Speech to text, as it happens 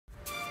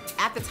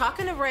After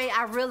talking to Ray,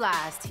 I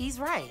realized he's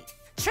right.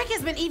 Trick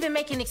has been even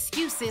making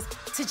excuses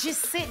to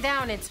just sit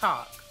down and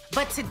talk.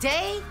 But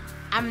today,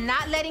 I'm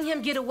not letting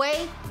him get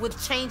away with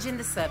changing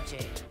the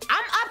subject.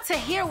 I'm up to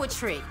here with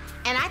Trick,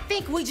 and I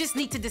think we just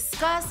need to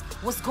discuss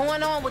what's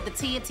going on with the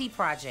TNT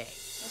project.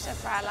 What's your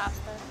fried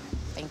lobster?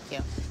 Thank you.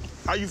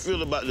 How you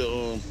feel about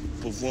the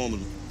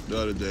performance the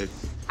other day?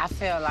 I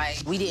feel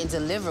like we didn't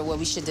deliver what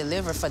we should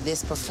deliver for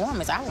this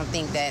performance. I don't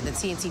think that the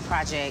TNT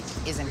project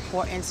is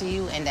important to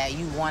you and that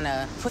you want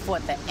to put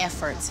forth the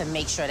effort to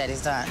make sure that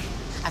it's done.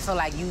 I feel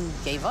like you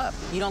gave up.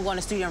 You don't go in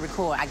the studio and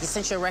record. I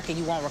sent you a record,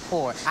 you won't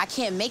record. I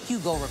can't make you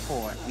go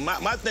record.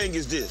 My thing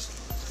is this.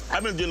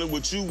 I've been dealing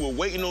with you, we're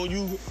waiting on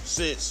you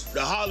since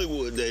the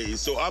Hollywood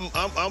days, so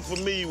I'm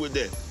familiar with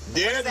that.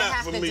 They're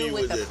not familiar with that. What does that have to do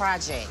with the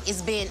project?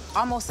 It's been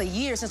almost a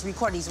year since we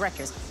recorded these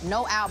records.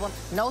 No album,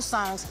 no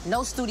songs,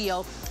 no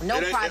studio, no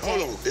project.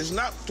 Hold on, it's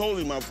not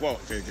totally my fault,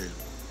 KK.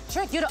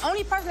 Trick, you're the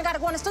only person that got to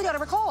go in the studio to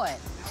record.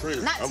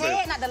 Trina, not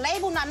Ted, not the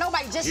label, not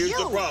nobody, just you. Here's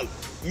the problem.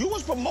 You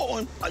was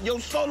promoting your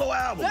solo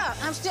album. Yeah,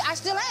 I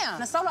still am.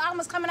 The solo album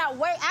is coming out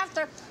way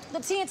after the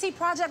TNT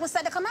project was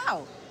set to come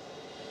out.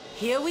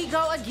 Here we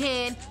go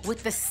again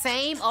with the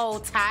same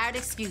old tired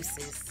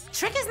excuses.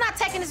 Trick is not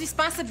taking his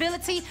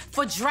responsibility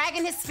for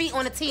dragging his feet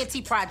on the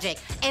TNT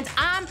project, and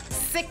I'm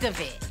sick of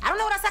it. I don't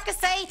know what else I can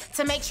say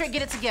to make Trick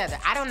get it together.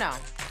 I don't know.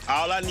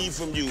 All I need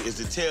from you is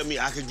to tell me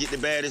I could get the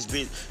baddest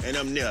bitch, and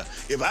I'm there.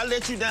 If I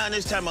let you down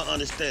this time, I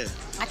understand.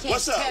 I can't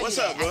What's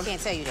up, bro? I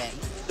can't tell you that.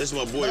 This is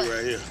my boy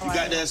right here. You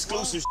got that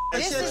exclusive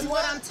This is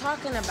what I'm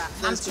talking about.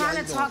 I'm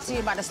trying to talk to you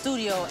about the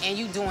studio, and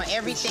you doing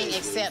everything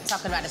except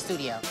talking about the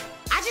studio.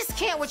 I just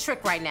can't with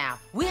Trick right now.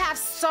 We have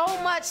so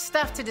much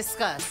stuff to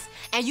discuss.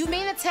 And you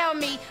mean to tell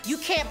me you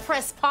can't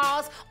press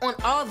pause on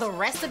all the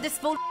rest of this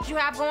fool you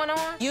have going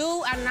on?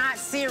 You are not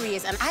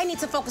serious, and I need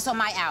to focus on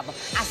my album.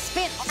 I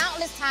spent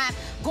countless time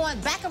going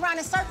back around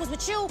in circles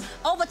with you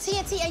over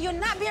TNT, and you're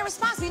not being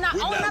responsible. You're not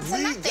owning up to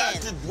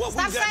nothing.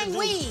 Stop saying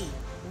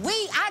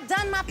we. I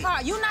done my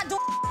part. You not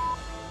doing.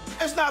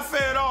 It's not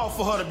fair at all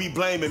for her to be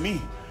blaming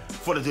me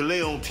for the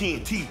delay on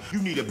TNT.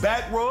 You need a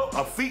back rub,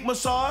 a feet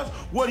massage.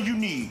 What do you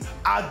need?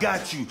 I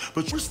got you.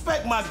 But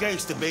respect my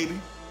gangster, baby.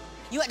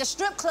 You at the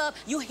strip club,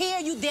 you here,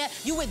 you there,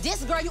 you with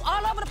this girl, you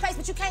all over the place,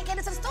 but you can't get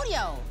into the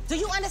studio. Do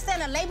you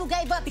understand the label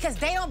gave up because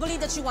they don't believe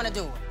that you want to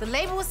do it? The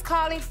label was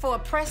calling for a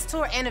press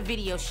tour and a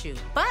video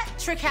shoot, but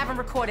Trick haven't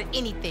recorded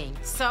anything,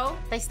 so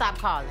they stopped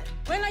calling.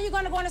 When are you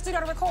going to go in the studio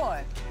to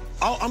record?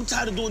 I'm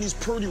tired of doing these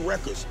pretty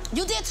records.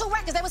 You did 2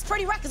 records. They was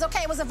pretty records,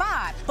 okay? It was a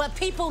vibe. But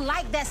people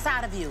like that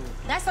side of you.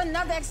 That's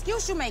another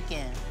excuse you're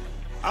making.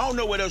 I don't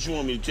know what else you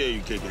want me to tell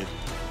you, KK.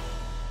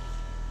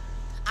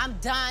 I'm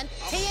done.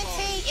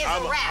 TNT is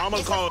a wrap.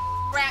 It's a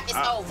wrap.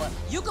 It's over.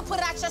 You can put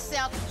it out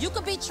yourself. You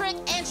could be Trick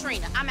and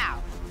Trina. I'm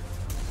out.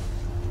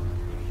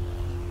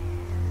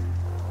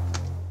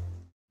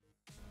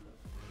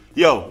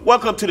 Yo,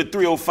 welcome to the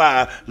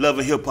 305 Love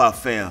and Hip Hop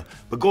fam.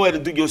 But go ahead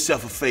and do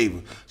yourself a favor.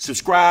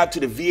 Subscribe to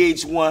the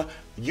VH1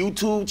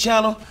 YouTube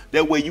channel.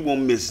 That way you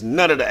won't miss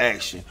none of the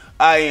action.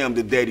 I am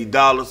the Daddy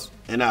Dollars,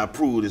 and I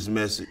approve this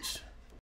message.